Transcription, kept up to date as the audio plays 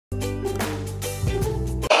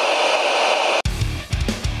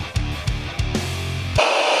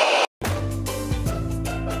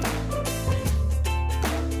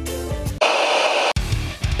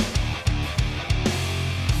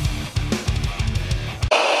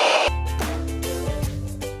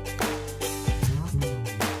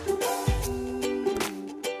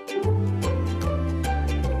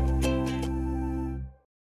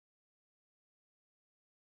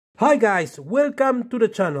Hi guys, welcome to the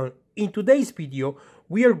channel. In today's video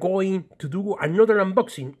we are going to do another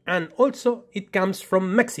unboxing, and also it comes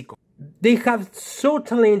from Mexico. They have so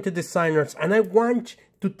talented designers and I want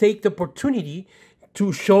to take the opportunity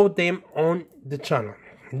to show them on the channel.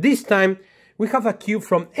 This time we have a cube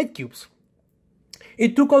from Edcubes.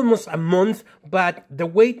 It took almost a month, but the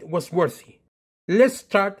wait was worthy. Let's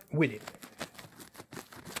start with it.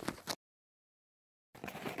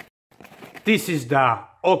 This is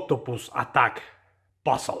the Octopus attack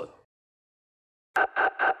puzzle.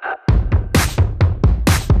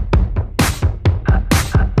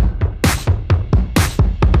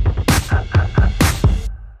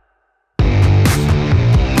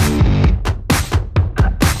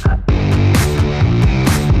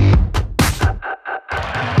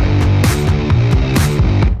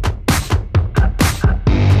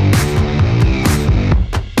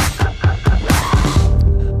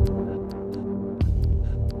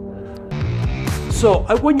 So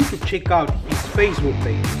I want you to check out his Facebook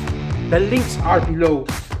page. The links are below,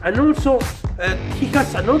 and also he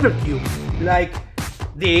has another cube like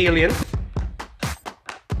the alien,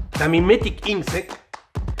 the mimetic insect,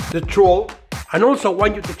 the troll, and also I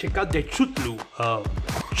want you to check out the Chutlu.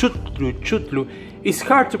 It's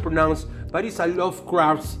hard to pronounce, but it's a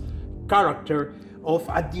Lovecraft's character of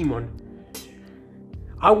a demon.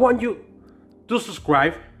 I want you to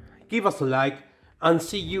subscribe, give us a like, and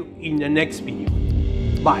see you in the next video.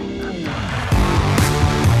 Bye.